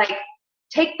 Like,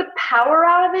 take the power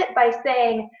out of it by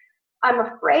saying, I'm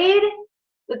afraid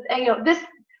that, this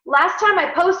last time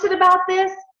I posted about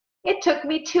this, it took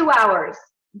me 2 hours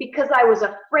because I was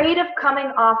afraid of coming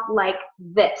off like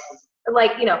this.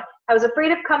 Like, I was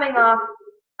afraid of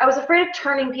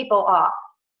turning people off.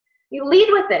 You lead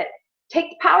with it, take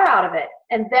the power out of it,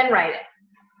 and then write it.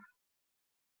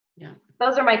 Yeah.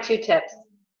 Those are my 2 tips.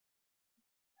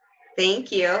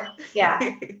 Thank you. Yeah.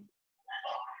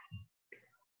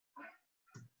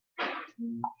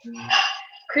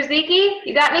 Kruziki,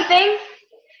 you got anything?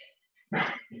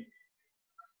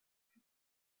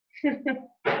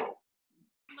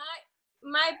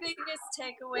 My biggest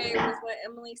takeaway was what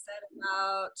Emily said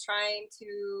about trying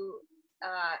to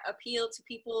appeal to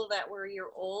people that were your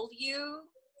old you.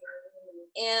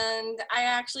 And I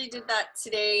actually did that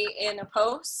today in a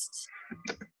post.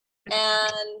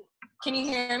 And can you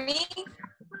hear me?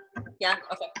 Yeah,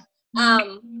 okay.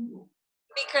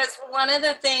 Because one of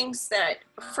the things that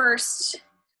first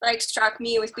struck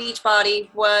me with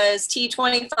Beachbody was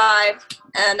T25,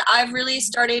 and I've really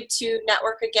started to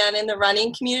network again in the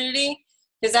running community,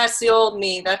 because that's the old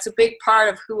me. That's a big part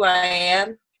of who I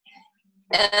am.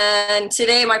 And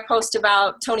today my post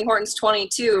about Tony Horton's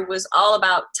 22 was all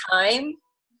about time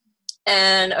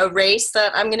and a race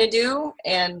that I'm going to do.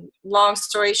 And long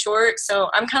story short, so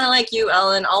I'm kind of like you,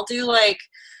 Ellen. I'll do like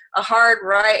a hard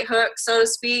right hook, so to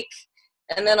speak,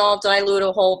 and then I'll dilute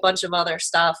a whole bunch of other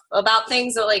stuff about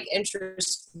things that like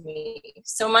interest me.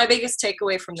 So my biggest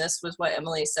takeaway from this was what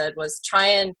Emily said, was try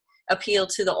and appeal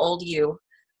to the old you,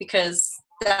 because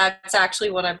that's actually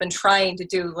what I've been trying to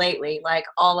do lately, like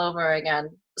all over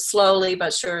again, slowly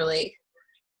but surely.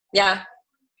 Yeah.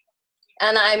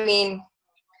 And I mean,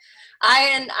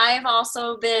 I've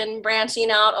also been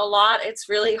branching out a lot. It's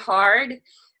really hard,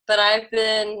 but I've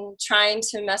been trying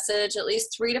to message at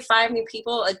least 3 to 5 new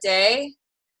people a day.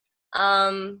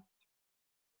 Trying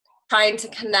to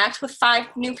connect with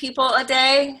 5 new people a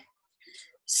day.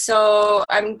 So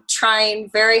I'm trying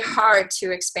very hard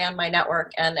to expand my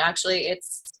network, and actually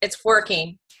it's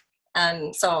working.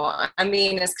 And so I'm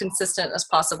being as consistent as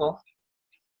possible.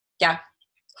 Yeah.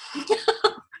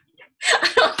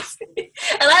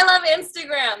 And I love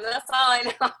Instagram. That's all I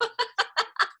know.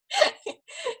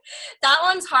 That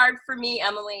one's hard for me,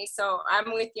 Emily. So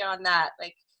I'm with you on that.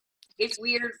 Like, it's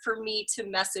weird for me to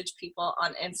message people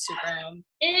on Instagram.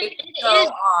 It's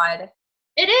so odd.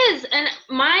 It is, and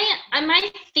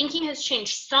my thinking has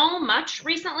changed so much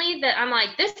recently that I'm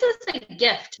like, this is a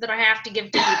gift that I have to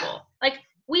give to people. Like,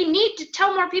 we need to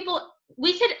tell more people.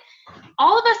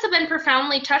 All of us have been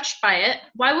profoundly touched by it.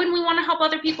 Why wouldn't we want to help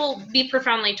other people be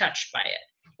profoundly touched by it?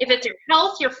 If it's your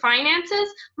health, your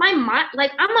finances, my mind,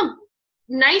 like,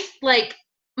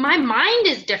 my mind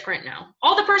is different now.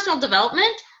 All the personal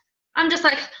development, I'm just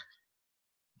like,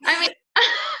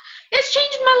 it's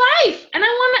changed my life, and I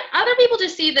want other people to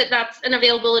see that that's an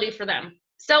availability for them.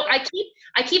 So I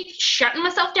keep shutting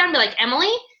myself down and be like,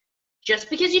 Emily, just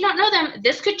because you don't know them,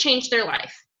 this could change their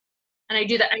life. And I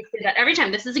do that. I say that every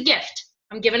time. This is a gift.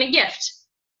 I'm given a gift.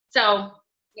 So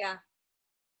yeah.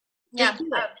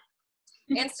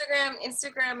 Instagram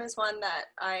is one that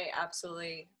I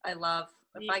love.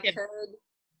 If I could,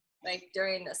 Like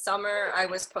during the summer, I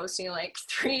was posting like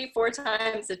 3-4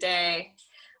 times a day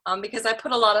because I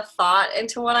put a lot of thought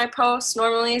into what I post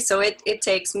normally. So it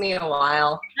takes me a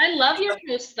while. I love your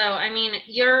posts though. I mean,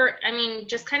 you're,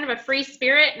 just kind of a free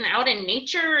spirit and out in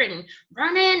nature and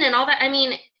running and all that. I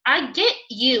mean, I get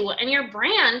you and your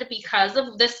brand because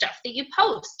of the stuff that you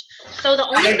post. So the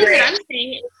only thing that I'm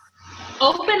saying is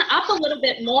open up a little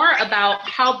bit more about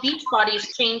how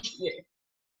Beachbody's changed you.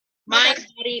 Mind,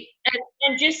 body,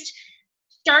 and just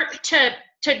start to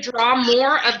draw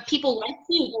more of people like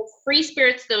you, those free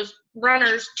spirits, those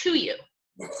runners to you.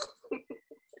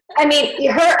 I mean,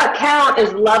 her account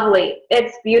is lovely.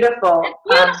 It's beautiful. It's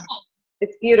beautiful.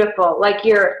 It's beautiful. Like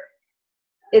it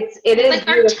is like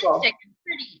beautiful. Artistic. It's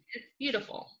pretty. It's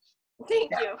beautiful.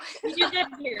 Thank you. You did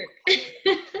here.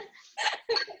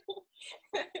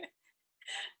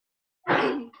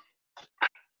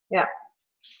 Yeah.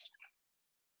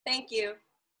 Thank you.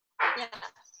 Yeah.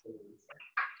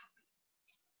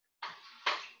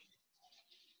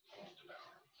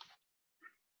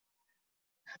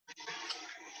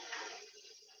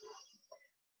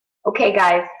 Okay,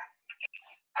 guys.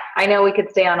 I know we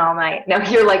could stay on all night. No,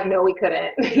 you're like, no, we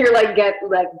couldn't. You're like,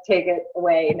 take it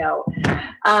away. No.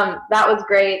 That was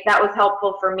great. That was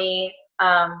helpful for me.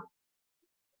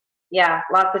 Yeah,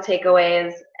 lots of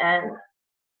takeaways and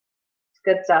it's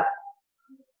good stuff.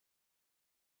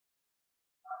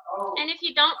 And if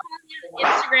you don't follow me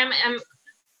on Instagram,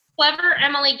 Clever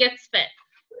Emily Gets Fit.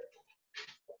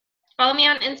 Follow me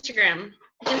on Instagram.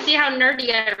 You can see how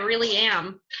nerdy I really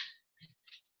am.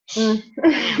 I'm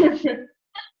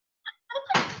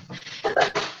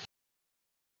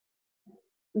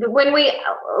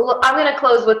going to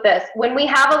close with this. When we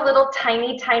have a little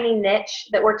tiny niche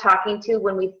that we're talking to,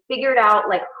 when we figured out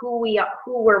like who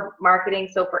we're marketing.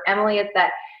 So for Emily, it's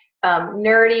that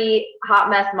nerdy hot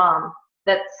mess mom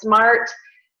that's smart,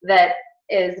 that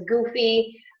is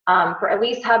goofy. For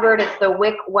Elise Hubbard, it's the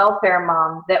WIC welfare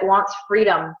mom that wants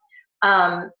freedom.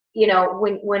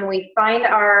 When we find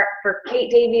for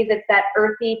Kate Davies, it's that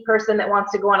earthy person that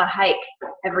wants to go on a hike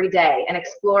every day and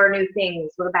explore new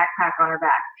things with a backpack on her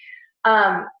back.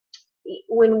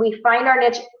 When we find our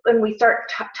niche, when we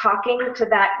start talking to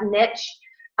that niche,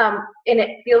 and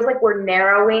it feels like we're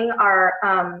narrowing our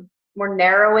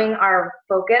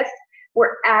focus,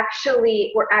 we're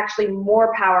actually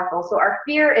more powerful. So our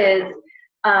fear is,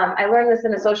 I learned this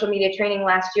in a social media training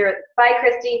last year. Bye,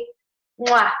 Christy.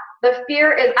 Mwah. The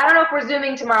fear is, I don't know if we're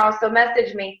Zooming tomorrow, so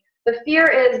message me. The fear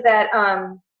is that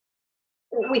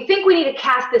we think we need to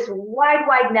cast this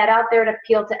wide net out there to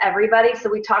appeal to everybody, so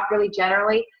we talk really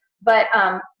generally. But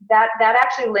that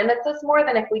actually limits us more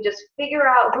than if we just figure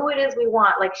out who it is we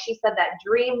want. Like she said, that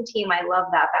dream team, I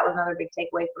love that. That was another big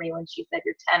takeaway for me when she said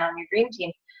you're 10 on your dream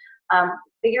team.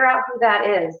 Figure out who that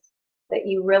is that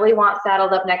you really want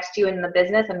saddled up next to you in the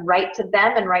business, and write to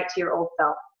them and write to your old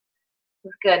self.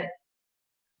 It's good.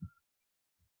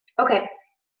 Okay,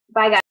 bye guys.